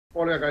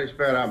Πολύ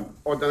καλησπέρα.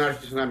 Όταν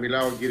άρχισε να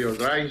μιλά ο κύριος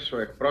Ράις, ο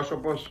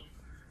εκπρόσωπος,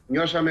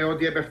 νιώσαμε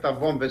ότι έπεφτα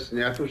βόμβες στην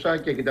αίθουσα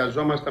και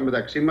κοιταζόμασταν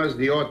μεταξύ μας,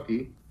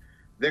 διότι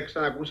δεν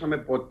ξανακούσαμε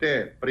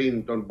ποτέ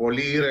πριν τον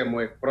πολύ ήρεμο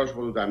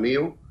εκπρόσωπο του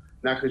Ταμείου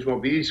να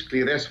χρησιμοποιεί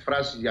σκληρές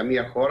φράσεις για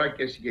μια χώρα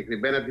και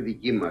συγκεκριμένα τη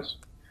δική μας.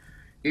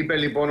 Είπε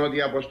λοιπόν ότι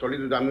η αποστολή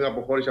του Ταμείου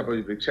αποχώρησε από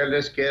τις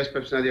Βρυξέλλες και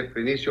έσπευσε να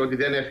διευκρινίσει ότι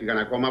δεν έφυγαν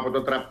ακόμα από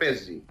το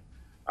τραπέζι.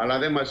 Αλλά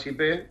δεν μας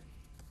είπε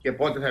και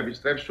πότε θα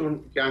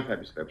επιστρέψουν και αν θα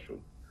επιστρέψουν.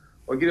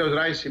 Ο κύριος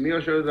Ράις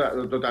σημείωσε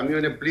ότι το Ταμείο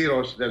είναι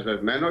πλήρως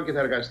δεσμευμένο και θα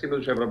εργαστεί με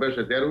τους Ευρωπαίους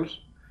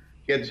εταίρους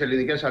και τις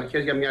ελληνικές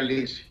αρχές για μια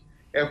λύση.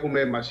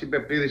 Έχουμε, μας είπε,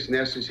 πλήρη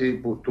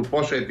συναίσθηση του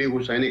πόσο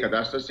επίγουσα είναι η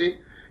κατάσταση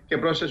και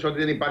πρόσθεσε ότι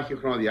δεν υπάρχει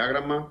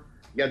χρονοδιάγραμμα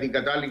για την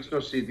κατάληξη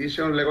των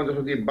συζητήσεων, λέγοντας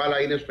ότι η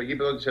μπάλα είναι στο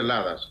γήπεδο της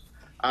Ελλάδας.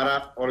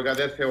 Άρα, όργα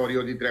δεν θεωρεί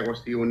ότι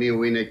 30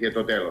 Ιουνίου είναι και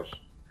το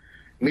τέλος.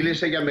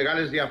 Μίλησε για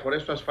μεγάλες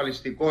διαφορές στο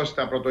ασφαλιστικό,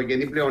 στα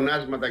πρωτογενή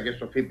πλεονάσματα και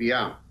στο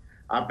ΦΠΑ.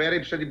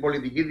 Απέρριψε την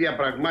πολιτική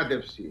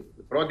διαπραγμάτευση.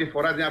 Πρώτη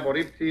φορά την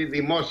απορρίπτει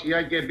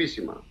δημόσια και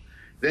επίσημα.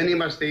 Δεν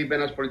είμαστε, είπε,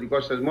 ένας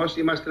πολιτικός θεσμός,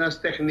 είμαστε ένας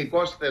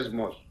τεχνικός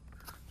θεσμός.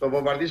 Το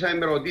βομβαρδίσαμε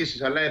με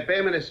ερωτήσεις, αλλά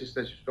επέμενε στις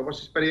θέσεις του, όπως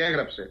τις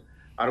περιέγραψε.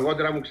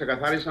 Αργότερα μου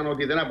ξεκαθάρισαν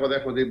ότι δεν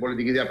αποδέχονται την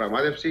πολιτική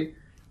διαπραγμάτευση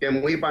και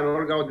μου είπαν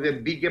όργα ότι δεν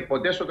μπήκε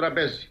ποτέ στο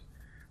τραπέζι.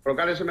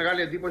 Προκάλεσε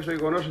μεγάλη εντύπωση το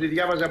γεγονός ότι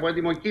διάβαζε από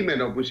έτοιμο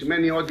κείμενο, που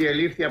σημαίνει ότι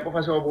ελήφθη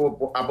απόφαση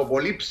από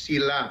πολύ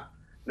ψηλά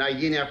να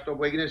γίνει αυτό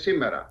που έγινε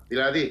σήμερα.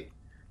 Δηλαδή,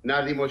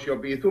 να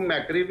δημοσιοποιηθούν με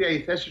ακρίβεια οι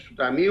θέσεις του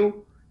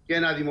Ταμείου και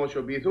να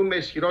δημοσιοποιηθούν με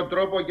ισχυρό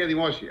τρόπο και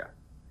δημόσια.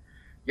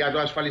 Για το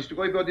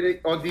ασφαλιστικό είπε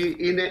ότι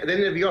δεν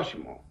είναι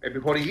βιώσιμο.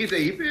 Επιχορηγείται,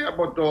 είπε,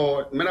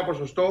 με ένα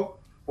ποσοστό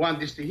που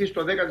αντιστοιχεί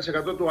στο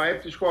 10% του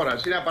ΑΕΠ της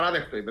χώρας. Είναι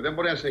απαράδεκτο, είπε, δεν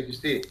μπορεί να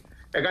συνεχιστεί.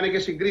 Έκανε και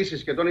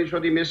συγκρίσεις και τόνισε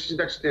ότι η μέση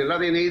σύνταξη στην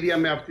Ελλάδα είναι ίδια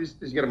με αυτή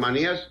της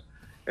Γερμανίας,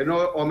 ενώ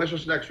ο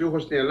μέσος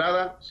συνταξιούχος στην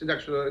Ελλάδα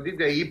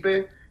συνταξιοδοτείται,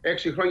 είπε,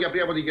 6 χρόνια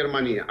πριν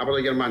από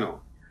τον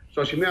Γερμανό.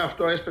 Στο σημείο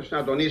αυτό έσπευσε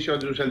να τονίσει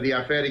ότι τους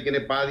ενδιαφέρει και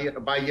είναι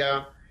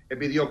πάγια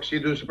επιδίωξή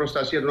τους η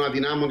προστασία των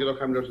αδυνάμων και των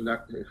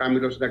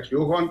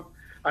χαμηλοσυνταξιούχων.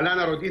 Αλλά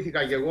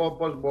αναρωτήθηκα και εγώ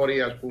πώς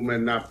μπορεί, ας πούμε,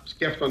 να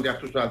σκέφτονται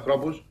αυτούς τους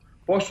ανθρώπους,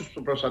 πώς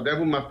τους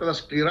προστατεύουν με αυτά τα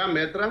σκληρά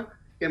μέτρα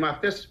και με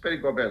αυτές τις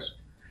περικοπές.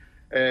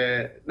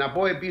 Να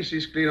πω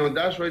επίσης,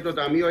 κλείνοντας, ότι το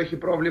Ταμείο έχει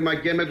πρόβλημα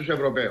και με τους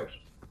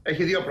Ευρωπαίους.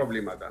 Έχει δύο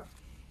προβλήματα.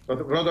 Το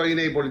πρώτο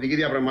είναι η πολιτική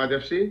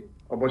διαπραγμάτευση,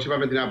 όπως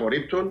είπαμε, την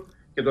απορρίπτουν.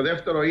 Και το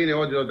δεύτερο είναι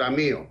ότι το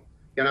Ταμείο,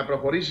 για να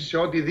προχωρήσει σε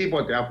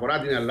οτιδήποτε αφορά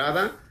την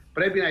Ελλάδα,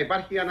 πρέπει να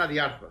υπάρχει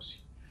αναδιάρθρωση.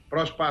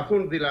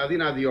 Προσπαθούν δηλαδή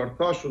να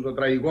διορθώσουν το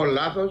τραγικό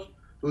λάθος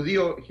του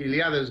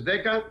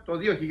 2010 το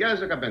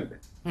 2015.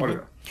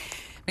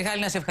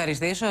 Μιχάλη, να σε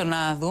ευχαριστήσω.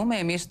 Να δούμε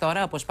εμείς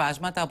τώρα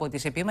αποσπάσματα από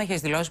τις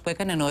επίμαχες δηλώσεις που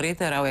έκανε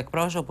νωρίτερα ο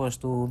εκπρόσωπος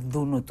του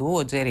δελτίου2,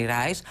 ο Τζέρι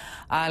Ράις,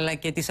 αλλά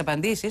και τις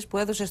απαντήσεις που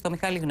έδωσε στο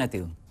Μιχάλη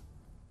Γνατίου.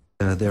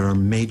 There are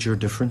major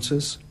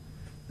differences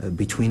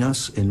between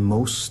us in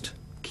most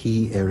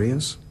key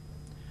areas.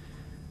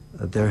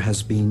 There has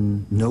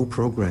been no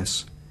progress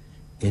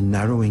in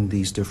narrowing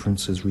these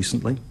differences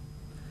recently,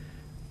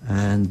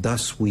 and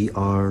thus we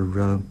are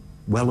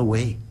well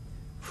away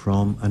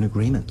from an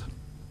agreement.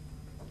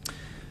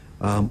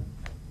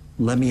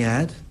 Let me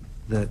add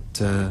that,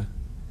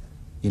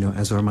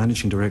 as our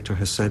managing director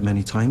has said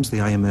many times,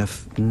 the IMF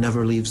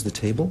never leaves the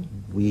table.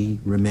 We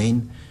remain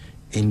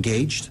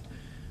engaged,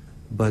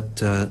 but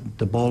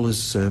the ball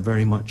is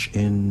very much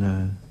in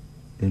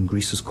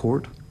Greece's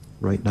court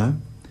right now.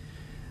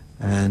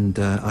 And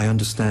I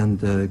understand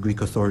the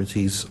Greek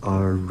authorities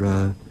are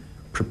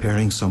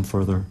preparing some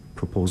further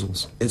proposals.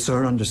 It's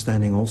our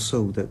understanding also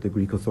that the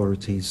Greek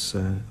authorities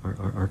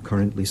are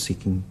currently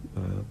seeking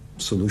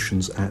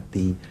solutions at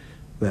the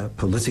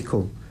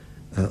political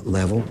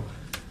level.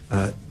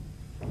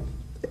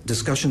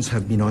 Discussions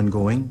have been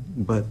ongoing,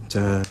 but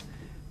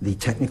the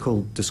technical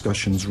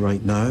discussions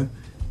right now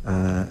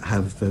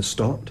have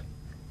stopped,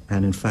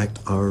 and in fact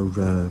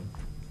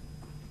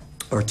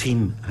our team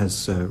has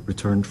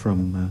returned from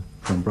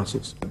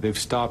Brussels.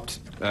 They've stopped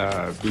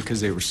because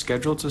they were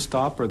scheduled to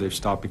stop, or they've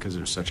stopped because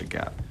there's such a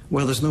gap?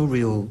 Well, there's no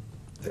real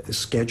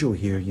schedule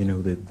here.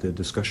 The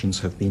discussions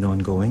have been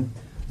ongoing,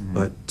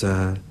 but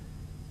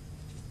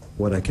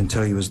what I can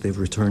tell you is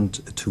they've returned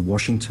to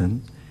Washington,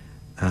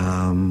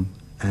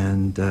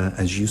 and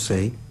as you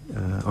say,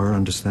 our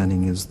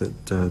understanding is that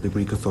the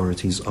Greek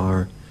authorities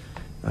are,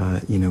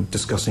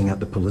 discussing at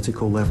the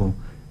political level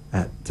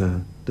at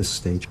this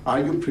stage.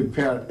 Are you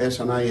prepared as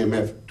an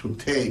IMF to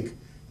take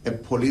a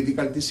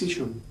political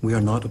decision? We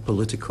are not a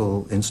political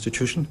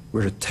institution.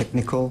 We're a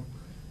technical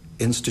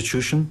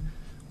institution.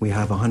 We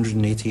have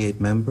 188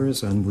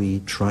 members, and we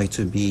try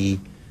to be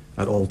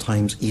at all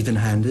times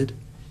even-handed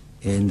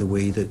in the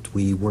way that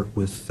we work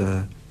with,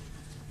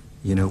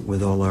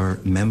 with all our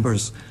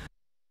members.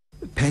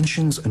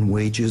 Pensions and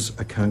wages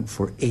account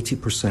for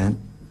 80%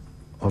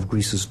 of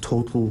Greece's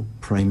total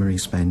primary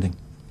spending.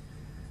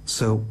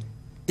 So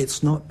it's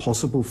not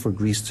possible for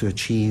Greece to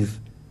achieve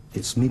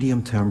its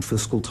medium-term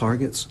fiscal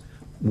targets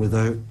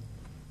without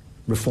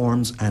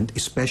reforms, and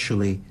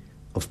especially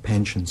of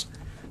pensions.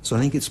 So I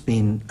think it's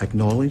been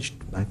acknowledged,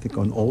 I think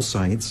on all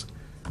sides,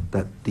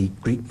 that the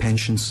Greek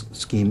pension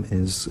scheme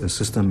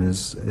system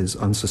is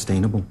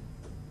unsustainable.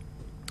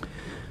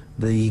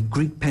 The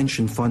Greek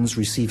pension funds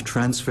receive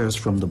transfers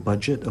from the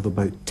budget of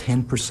about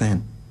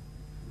 10%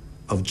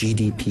 of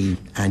GDP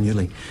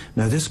annually.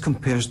 Now, this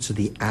compares to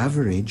the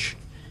average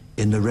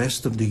in the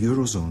rest of the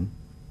Eurozone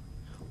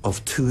of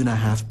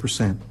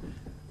 2.5%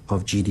 of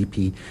GDP.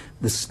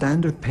 The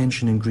standard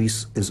pension in Greece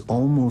is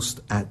almost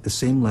at the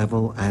same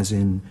level as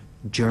in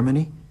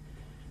Germany,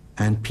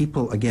 and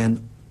people, again,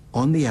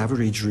 on the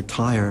average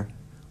retire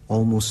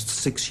almost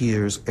 6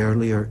 years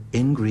earlier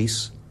in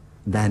Greece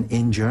than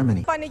in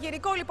Germany.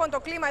 Πανηγυρικό λοιπόν το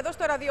κλίμα εδώ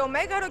στο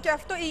ραδιομέγαρο και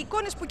αυτό οι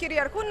εικόνες που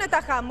κυριαρχούν είναι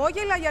τα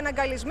χαμόγελα, οι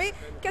αναγκαλισμοί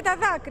και τα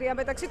δάκρυα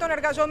μεταξύ των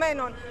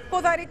εργαζομένων.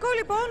 Ποδαρικό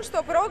λοιπόν στο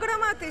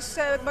πρόγραμμα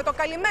με το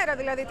καλημέρα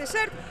δηλαδή της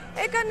ΕΡΤ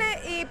έκανε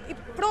η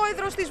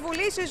πρόεδρος της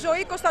Βουλής, η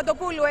Ζωή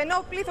Κωνσταντοπούλου, ενώ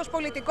πλήθος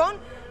πολιτικών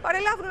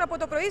παρελάβουν από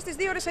το πρωί στις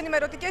 2 ώρες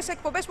ενημερωτικές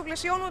εκπομπές που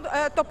πλαισιώνουν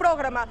το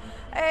πρόγραμμα.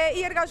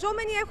 Οι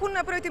εργαζόμενοι έχουν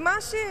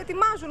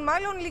ετοιμάζουν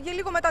μάλλον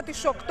λίγο μετά τις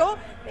 8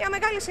 μια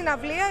μεγάλη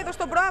συναυλία εδώ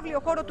στον προαύλιο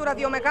χώρο του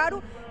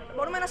ραδιομεγάρου.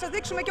 Μπορούμε να σας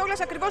δείξουμε κιόλας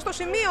ακριβώς το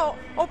σημείο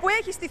όπου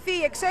έχει στηθεί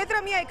η εξέδρα,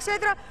 μια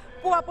εξέδρα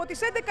που από τις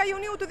 11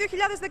 Ιουνίου του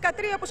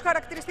 2013, όπως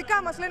χαρακτηριστικά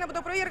μας λένε από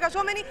το πρωί οι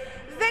εργαζόμενοι,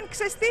 δεν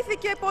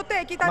ξεστήθηκε ποτέ.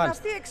 Και ήταν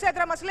αυτή η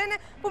εξέδρα, μας λένε,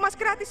 που μας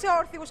κράτησε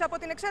όρθιους. Από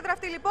την εξέδρα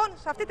αυτή λοιπόν,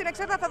 σε αυτή την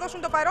εξέδρα θα δώσουν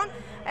το παρόν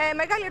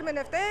μεγάλοι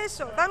ερμηνευτές,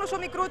 ο Θάνος ο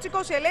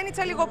Μικρούτσικος, η Ελένη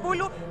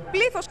Τσαλιγοπούλου,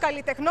 πλήθος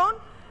καλλιτεχνών.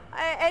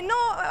 Ενώ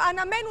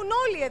αναμένουν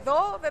όλοι εδώ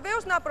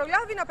βεβαίως να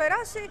προλάβει να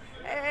περάσει,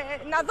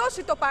 να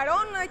δώσει το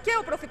παρόν και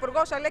ο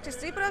Πρωθυπουργός Αλέξης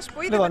Τσίπρας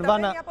που ήδη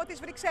μεταβαίνει από τις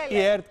Βρυξέλλες. Η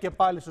ΕΡΤ και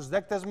πάλι στους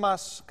δέκτες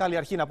μας. Καλή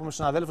αρχή να πούμε στους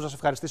συναδέλφους, να σας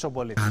ευχαριστήσω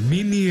πολύ. Θα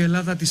μείνει η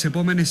Ελλάδα τις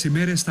επόμενες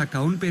ημέρες στα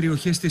καούν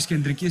περιοχές της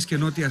κεντρικής και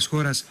νότιας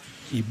χώρας.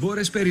 Οι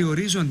μπόρες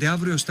περιορίζονται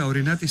αύριο στα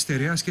ορεινά της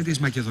Στερεάς και της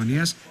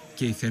Μακεδονίας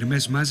και οι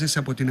θερμές μάζες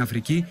από την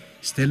Αφρική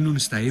στέλνουν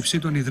στα ύψη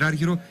τον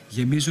υδράργυρο,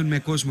 γεμίζουν με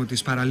κόσμο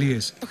τις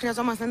παραλίες. Το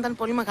χρειαζόμασταν, ήταν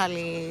πολύ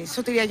μεγάλη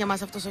σωτηρία για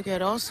μας αυτός ο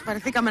καιρός.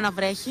 Βαρεθήκαμε να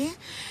βρέχει,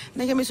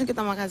 να γεμίσουν και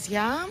τα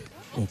μαγαζιά.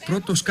 Ο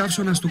πρώτος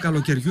καύσωνας του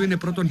καλοκαιριού είναι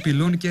πρώτων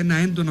πυλών και ένα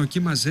έντονο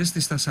κύμα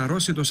ζέστης θα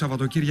σαρώσει το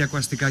Σαββατοκύριακο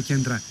αστικά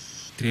κέντρα.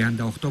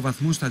 38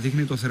 βαθμούς θα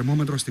δείχνει το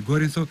θερμόμετρο στην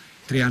Κόρινθο,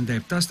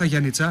 37 στα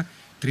Γιαννιτσά,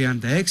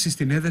 36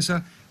 στην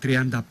Έδεσα,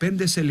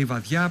 35 σε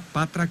Λιβαδιά,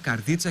 Πάτρα,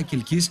 Καρδίτσα,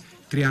 Κιλκής,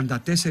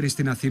 34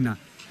 στην Αθήνα.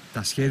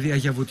 Τα σχέδια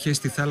για βουτιές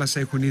στη θάλασσα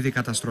έχουν ήδη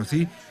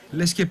καταστρωθεί,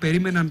 λες και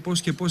περίμεναν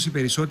πώς και πώς οι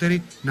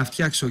περισσότεροι να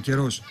φτιάξει ο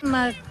καιρός.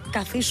 Να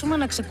καθίσουμε,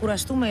 να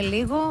ξεκουραστούμε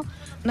λίγο,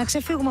 να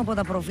ξεφύγουμε από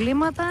τα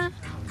προβλήματα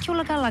και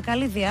όλα καλά,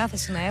 καλή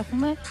διάθεση να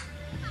έχουμε.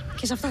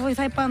 Και σε αυτό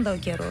βοηθάει πάντα ο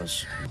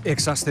καιρός.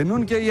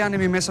 Εξασθενούν και οι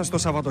άνεμοι μέσα στο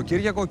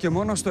Σαββατοκύριακο και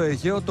μόνο στο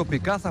Αιγαίο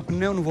τοπικά θα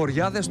πνέουν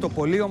βοριάδες, το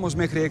πολύ όμως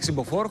μέχρι 6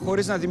 μποφόρ,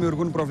 χωρίς να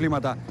δημιουργούν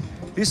προβλήματα.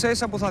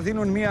 Ίσα-ίσα που θα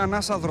δίνουν μία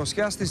ανάσα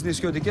δροσιά στις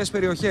νησιωτικές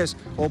περιοχές,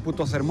 όπου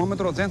το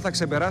θερμόμετρο δεν θα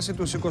ξεπεράσει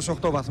τους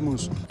 28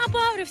 βαθμούς. Από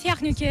αύριο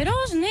φτιάχνει ο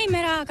καιρός, ναι, η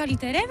μέρα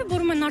καλυτερεύει,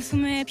 μπορούμε να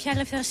έρθουμε πια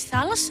ελεύθερα στη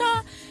θάλασσα,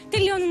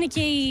 τελειώνουν και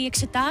οι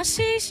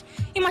εξετάσεις,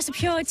 είμαστε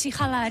πιο έτσι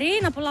χαλαροί,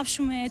 να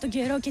απολαύσουμε τον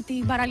καιρό και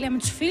την παραλία με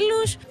τους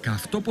φίλους.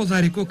 Καυτό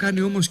ποδαρικό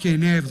κάνει όμως και η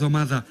νέα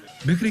εβδομάδα.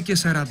 Μέχρι και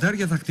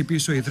 40 θα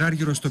χτυπήσει ο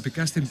υδράργυρος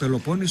τοπικά στην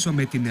Πελοπόννησο,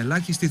 με την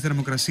ελάχιστη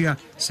θερμοκρασία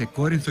σε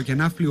Κόρινθο και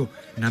Ναύπλιο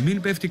να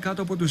μην πέφτει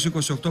κάτω από τους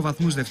 28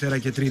 βαθμούς Δευτέρα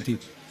και Τρίτη.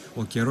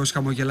 Ο καιρός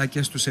χαμογελά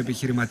και στους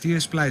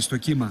επιχειρηματίες πλάι στο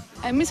κύμα.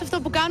 Εμείς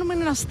αυτό που κάνουμε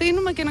είναι να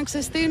στείνουμε και να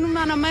ξεστείνουμε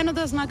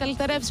αναμένοντας να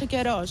καλυτερεύσει ο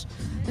καιρός.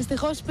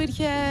 Δυστυχώς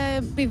υπήρχε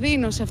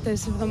επιδείνωση αυτές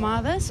τις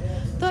εβδομάδες.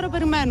 Τώρα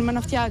περιμένουμε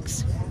να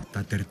φτιάξει.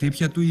 Τα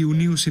τερτύπια του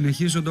Ιουνίου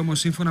συνεχίζονται όμως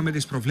σύμφωνα με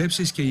τις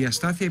προβλέψεις και η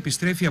αστάθεια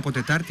επιστρέφει από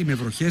Τετάρτη με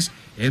βροχές,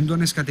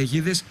 έντονες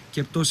καταιγίδες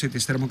και πτώση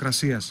της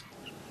θερμοκρασίας.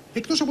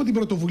 Εκτός από την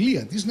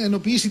πρωτοβουλία της να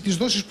ενοποιήσει τις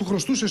δόσεις που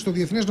χρωστούσε στο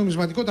Διεθνές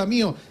Νομισματικό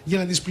Ταμείο για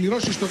να τις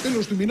πληρώσει στο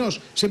τέλος του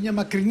μηνός σε μια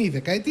μακρινή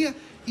δεκαετία,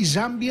 η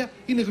Ζάμπια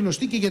είναι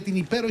γνωστή και για την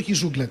υπέροχη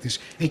ζούγκλα της.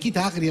 Εκεί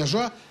τα άγρια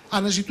ζώα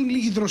αναζητούν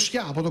λίγη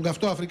δροσιά από τον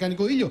καυτό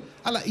αφρικανικό ήλιο,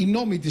 αλλά οι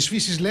νόμοι της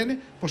φύσης λένε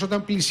πως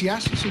όταν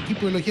πλησιάσεις εκεί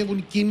που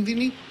ελοχεύουν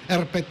κίνδυνοι,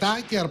 ερπετά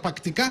και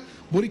αρπακτικά,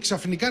 μπορεί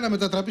ξαφνικά να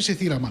μετατραπεί σε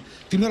θύραμα.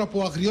 Την ώρα που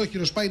ο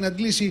αγριόχειρος πάει να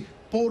αντλήσει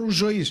πόρους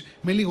ζωής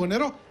με λίγο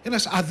νερό,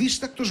 ένας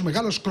αδίστακτος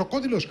μεγάλος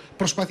κροκόδιλος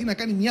προσπαθεί να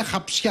κάνει μια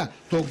χαψιά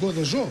το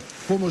ογκώδες ζώο,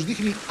 που όμως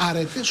δείχνει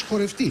αρετές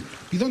χορευτή,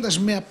 πηδώντας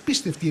με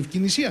απίστευτη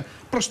ευκινησία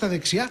προς τα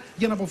δεξιά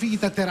για να αποφύγει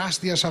τα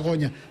τεράστια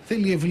σαγόνια.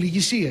 Θέλει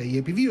ευληγησία η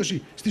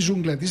επιβίωση στη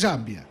ζούγκλα της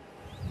Ζάμπια.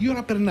 Η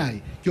ώρα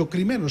περνάει και ο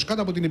κρυμμένος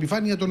κάτω από την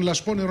επιφάνεια των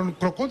λασπόνερων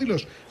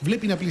κροκόδιλος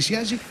βλέπει να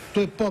πλησιάζει το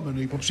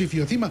επόμενο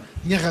υποψήφιο θύμα,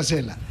 μια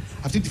γαζέλα.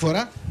 Αυτή τη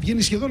φορά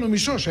βγαίνει σχεδόν ο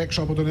μισός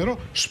έξω από το νερό,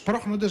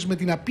 σπρώχνοντας με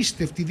την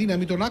απίστευτη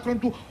δύναμη των άκρων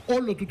του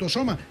όλο του το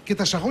σώμα, και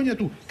τα σαγόνια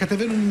του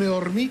κατεβαίνουν με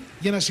ορμή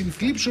για να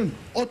συνθλίψουν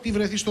ό,τι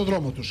βρεθεί στο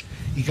δρόμο τους.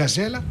 Η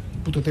γαζέλα,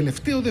 που το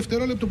τελευταίο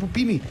δευτερόλεπτο που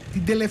πίνει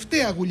την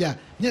τελευταία γουλιά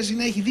μοιάζει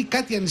να έχει δει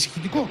κάτι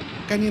ανησυχητικό,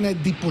 κάνει ένα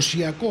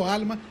εντυπωσιακό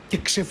άλμα και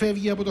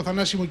ξεφεύγει από το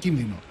θανάσιμο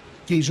κίνδυνο.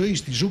 Και η ζωή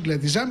στη ζούγκλα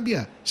της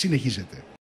Ζάμπια συνεχίζεται.